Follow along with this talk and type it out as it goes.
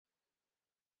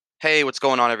Hey, what's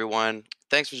going on, everyone?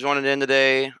 Thanks for joining in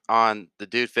today on the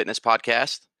Dude Fitness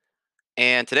Podcast.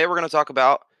 And today we're going to talk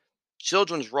about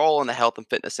children's role in the health and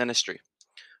fitness industry.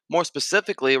 More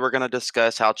specifically, we're going to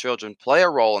discuss how children play a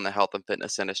role in the health and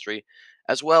fitness industry,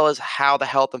 as well as how the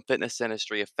health and fitness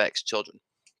industry affects children.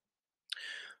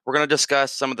 We're going to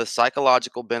discuss some of the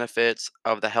psychological benefits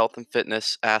of the health and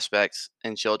fitness aspects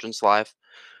in children's life.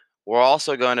 We're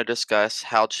also going to discuss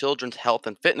how children's health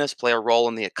and fitness play a role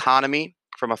in the economy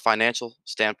from a financial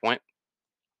standpoint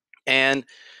and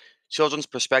children's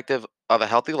perspective of a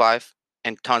healthy life,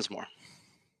 and tons more.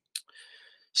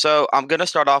 So, I'm going to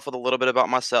start off with a little bit about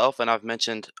myself, and I've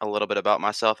mentioned a little bit about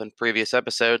myself in previous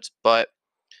episodes. But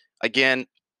again,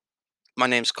 my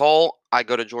name's Cole. I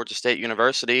go to Georgia State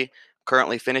University,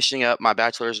 currently finishing up my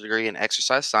bachelor's degree in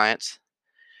exercise science.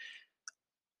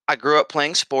 I grew up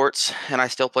playing sports, and I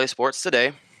still play sports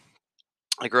today.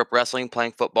 I grew up wrestling,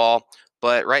 playing football,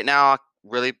 but right now,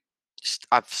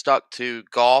 I've stuck to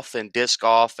golf and disc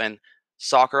golf and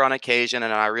soccer on occasion,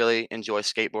 and I really enjoy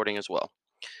skateboarding as well.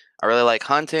 I really like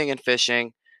hunting and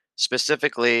fishing,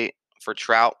 specifically for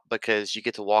trout because you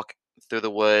get to walk through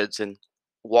the woods and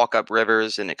walk up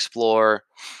rivers and explore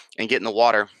and get in the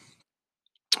water.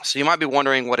 So you might be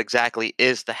wondering what exactly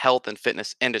is the health and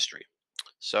fitness industry.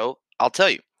 So I'll tell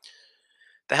you.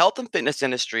 The health and fitness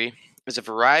industry is a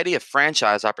variety of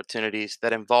franchise opportunities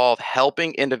that involve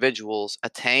helping individuals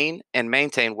attain and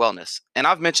maintain wellness. And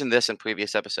I've mentioned this in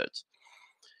previous episodes.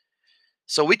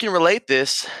 So we can relate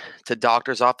this to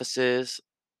doctors' offices,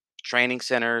 training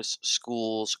centers,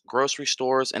 schools, grocery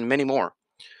stores, and many more.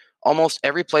 Almost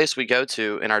every place we go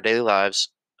to in our daily lives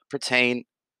pertain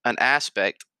an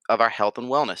aspect of our health and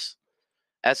wellness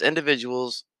as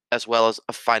individuals as well as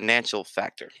a financial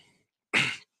factor.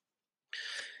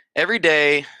 Every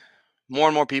day, more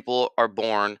and more people are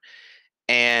born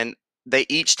and they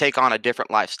each take on a different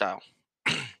lifestyle.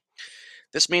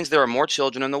 This means there are more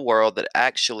children in the world that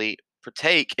actually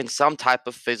partake in some type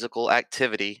of physical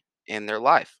activity in their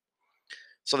life.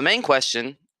 So the main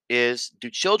question is, do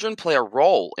children play a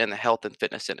role in the health and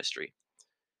fitness industry?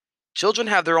 Children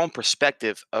have their own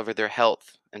perspective over their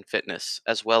health and fitness,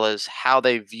 as well as how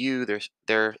they view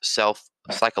their self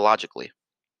psychologically.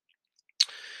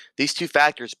 These two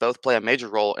factors both play a major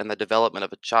role in the development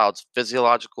of a child's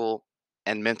physiological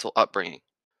and mental upbringing.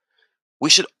 We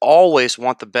should always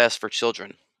want the best for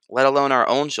children, let alone our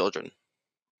own children.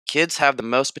 Kids have the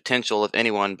most potential of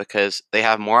anyone because they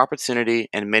have more opportunity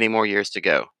and many more years to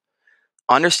go.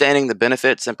 Understanding the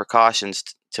benefits and precautions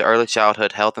to early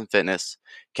childhood health and fitness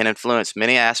can influence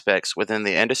many aspects within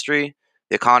the industry,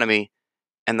 the economy,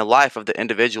 and the life of the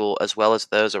individual as well as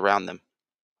those around them.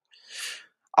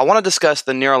 I want to discuss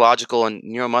the neurological and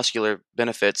neuromuscular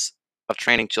benefits of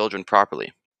training children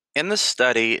properly. In the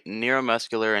study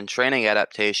Neuromuscular and Training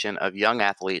Adaptation of Young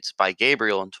Athletes by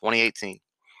Gabriel in 2018,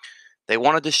 they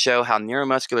wanted to show how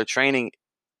neuromuscular training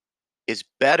is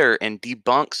better and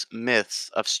debunks myths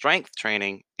of strength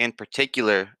training, in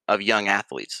particular of young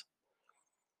athletes.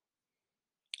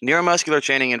 Neuromuscular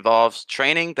training involves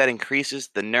training that increases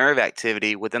the nerve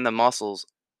activity within the muscles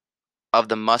of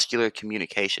the muscular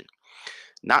communication,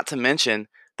 not to mention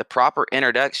the proper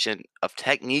introduction of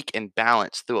technique and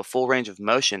balance through a full range of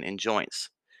motion in joints.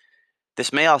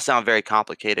 This may all sound very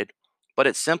complicated, but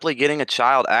it's simply getting a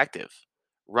child active,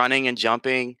 running and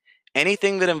jumping,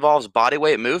 anything that involves body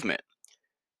weight movement.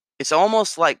 It's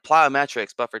almost like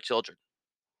plyometrics, but for children,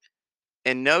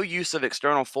 and no use of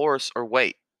external force or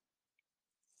weight.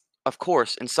 Of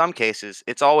course, in some cases,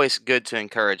 it's always good to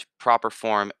encourage proper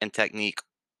form and technique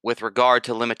with regard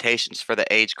to limitations for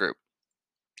the age group.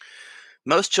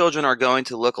 Most children are going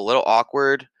to look a little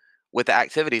awkward with the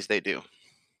activities they do.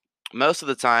 Most of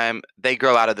the time, they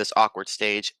grow out of this awkward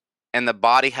stage, and the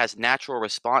body has natural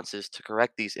responses to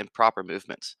correct these improper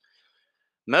movements.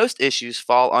 Most issues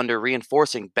fall under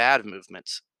reinforcing bad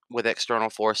movements with external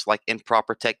force, like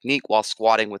improper technique while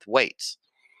squatting with weights.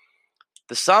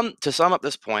 To sum up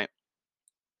this point,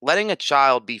 letting a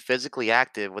child be physically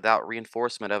active without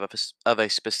reinforcement of a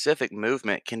specific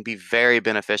movement can be very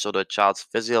beneficial to a child's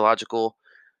physiological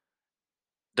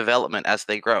development as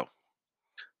they grow.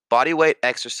 Body weight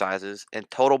exercises and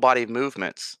total body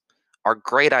movements are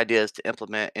great ideas to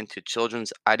implement into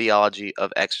children's ideology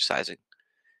of exercising.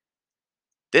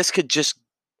 This could just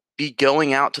be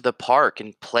going out to the park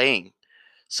and playing.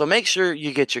 So make sure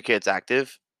you get your kids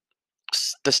active.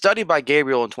 The study by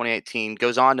Gabriel in 2018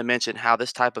 goes on to mention how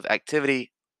this type of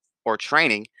activity or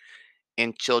training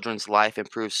in children's life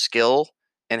improves skill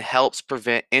and helps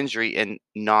prevent injury in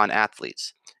non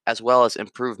athletes, as well as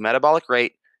improve metabolic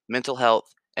rate, mental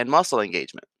health, and muscle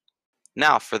engagement.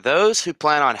 Now, for those who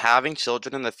plan on having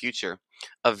children in the future,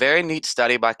 a very neat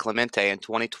study by Clemente in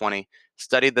 2020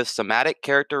 studied the somatic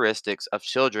characteristics of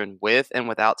children with and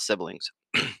without siblings.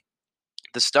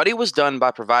 The study was done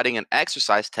by providing an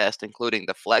exercise test including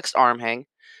the flexed arm hang,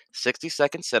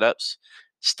 60-second sit ups,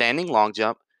 standing long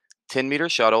jump, 10-meter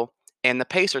shuttle, and the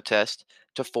pacer test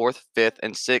to 4th, 5th,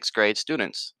 and 6th grade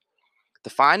students. The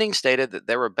findings stated that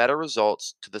there were better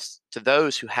results to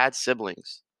those who had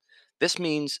siblings. This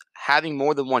means having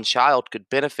more than one child could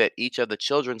benefit each of the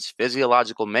children's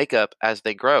physiological makeup as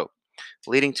they grow,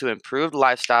 leading to improved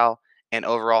lifestyle and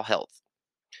overall health.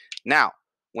 Now,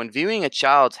 when viewing a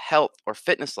child's health or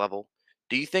fitness level,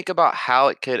 do you think about how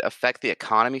it could affect the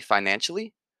economy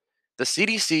financially? The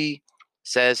CDC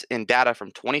says in data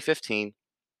from 2015,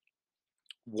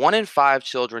 1 in 5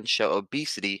 children show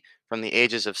obesity from the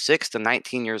ages of 6 to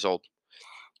 19 years old.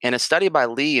 In a study by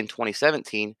Lee in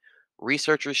 2017,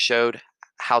 researchers showed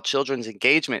how children's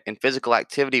engagement in physical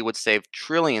activity would save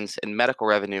trillions in medical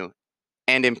revenue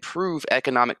and improve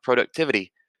economic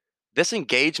productivity. This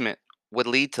engagement would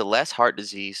lead to less heart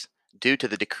disease due to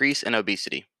the decrease in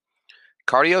obesity.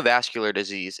 Cardiovascular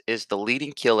disease is the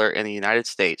leading killer in the United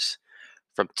States,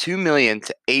 from 2 million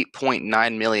to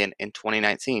 8.9 million in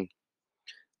 2019.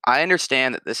 I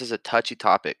understand that this is a touchy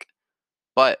topic,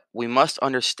 but we must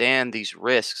understand these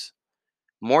risks.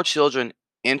 More children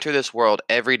enter this world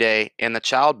every day, and the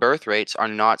child birth rates are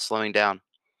not slowing down.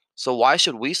 So, why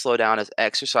should we slow down as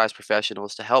exercise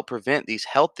professionals to help prevent these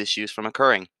health issues from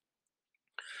occurring?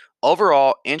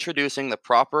 Overall, introducing the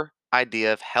proper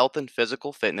idea of health and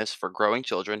physical fitness for growing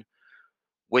children,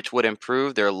 which would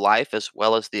improve their life as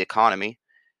well as the economy.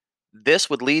 This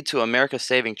would lead to America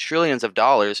saving trillions of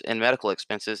dollars in medical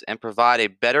expenses and provide a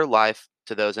better life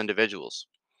to those individuals.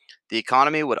 The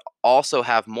economy would also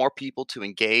have more people to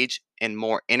engage in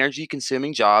more energy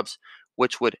consuming jobs,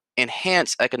 which would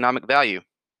enhance economic value.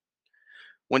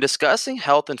 When discussing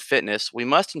health and fitness, we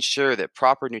must ensure that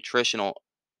proper nutritional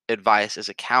advice is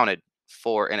accounted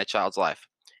for in a child's life,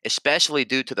 especially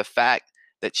due to the fact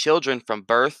that children from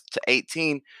birth to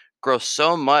 18 grow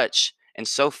so much and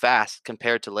so fast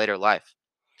compared to later life.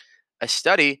 A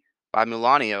study by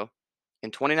Mulanio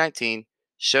in 2019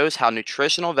 shows how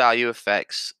nutritional value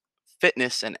affects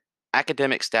fitness and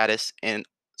academic status in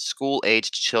school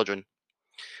aged children.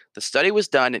 The study was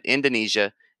done in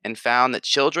Indonesia and found that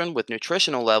children with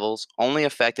nutritional levels only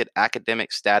affected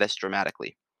academic status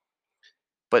dramatically,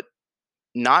 but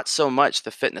not so much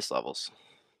the fitness levels.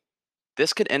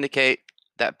 This could indicate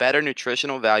that better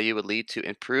nutritional value would lead to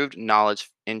improved knowledge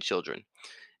in children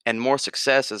and more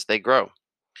success as they grow.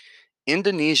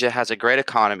 Indonesia has a great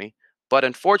economy, but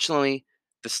unfortunately,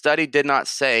 the study did not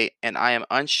say, and I am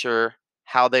unsure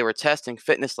how they were testing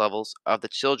fitness levels of the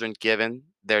children given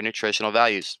their nutritional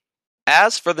values.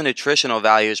 As for the nutritional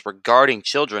values regarding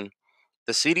children,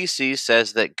 the CDC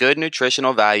says that good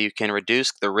nutritional value can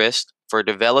reduce the risk for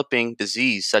developing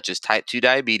disease such as type 2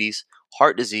 diabetes,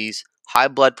 heart disease, high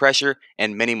blood pressure,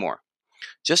 and many more.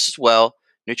 Just as well,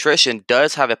 nutrition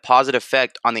does have a positive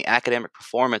effect on the academic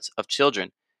performance of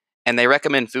children, and they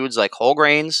recommend foods like whole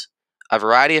grains, a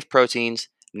variety of proteins,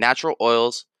 natural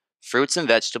oils, fruits and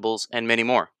vegetables, and many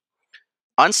more.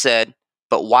 Unsaid,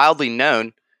 but widely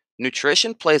known,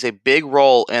 nutrition plays a big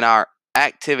role in our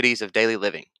activities of daily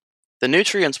living. The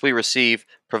nutrients we receive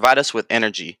provide us with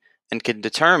energy and can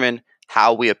determine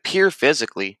how we appear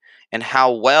physically and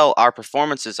how well our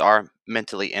performances are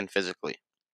mentally and physically.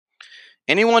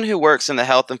 Anyone who works in the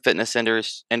health and fitness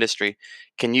industry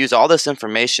can use all this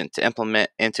information to implement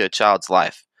into a child's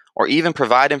life or even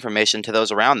provide information to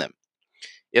those around them.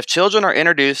 If children are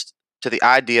introduced to the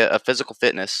idea of physical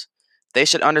fitness, they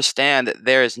should understand that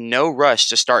there is no rush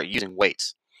to start using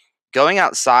weights. Going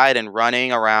outside and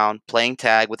running around, playing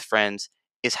tag with friends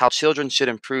is how children should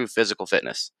improve physical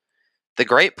fitness. The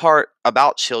great part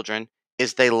about children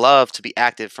is they love to be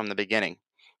active from the beginning.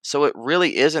 So it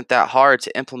really isn't that hard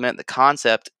to implement the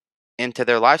concept into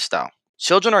their lifestyle.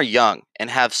 Children are young and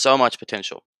have so much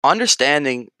potential.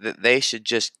 Understanding that they should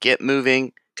just get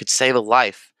moving could save a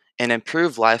life and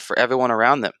improve life for everyone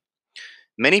around them.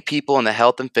 Many people in the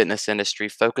health and fitness industry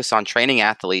focus on training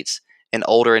athletes and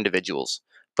older individuals,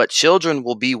 but children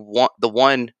will be the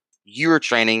one you're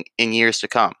training in years to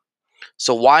come.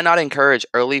 So why not encourage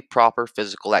early proper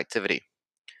physical activity?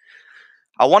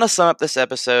 I want to sum up this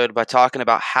episode by talking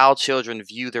about how children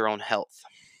view their own health.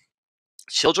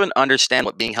 Children understand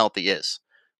what being healthy is.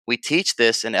 We teach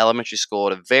this in elementary school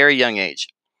at a very young age.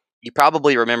 You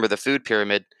probably remember the food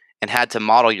pyramid and had to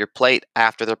model your plate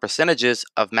after the percentages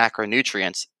of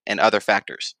macronutrients and other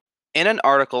factors. In an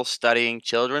article studying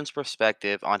children's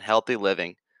perspective on healthy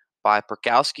living, by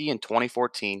Perkowski in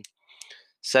 2014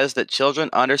 says that children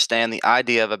understand the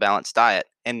idea of a balanced diet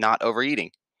and not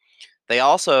overeating. They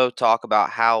also talk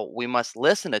about how we must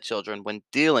listen to children when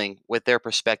dealing with their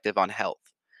perspective on health.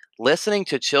 Listening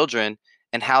to children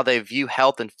and how they view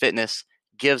health and fitness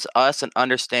gives us an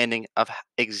understanding of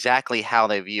exactly how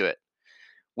they view it.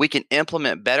 We can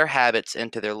implement better habits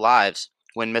into their lives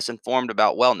when misinformed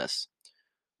about wellness.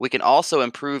 We can also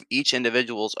improve each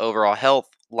individual's overall health,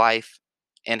 life,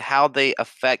 and how they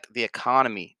affect the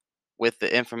economy with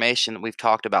the information we've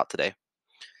talked about today.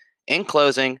 In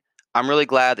closing, I'm really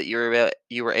glad that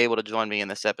you were able to join me in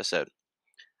this episode.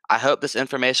 I hope this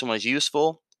information was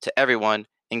useful to everyone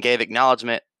and gave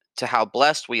acknowledgement to how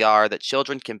blessed we are that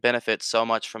children can benefit so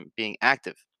much from being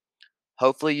active.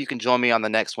 Hopefully, you can join me on the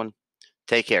next one.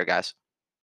 Take care, guys.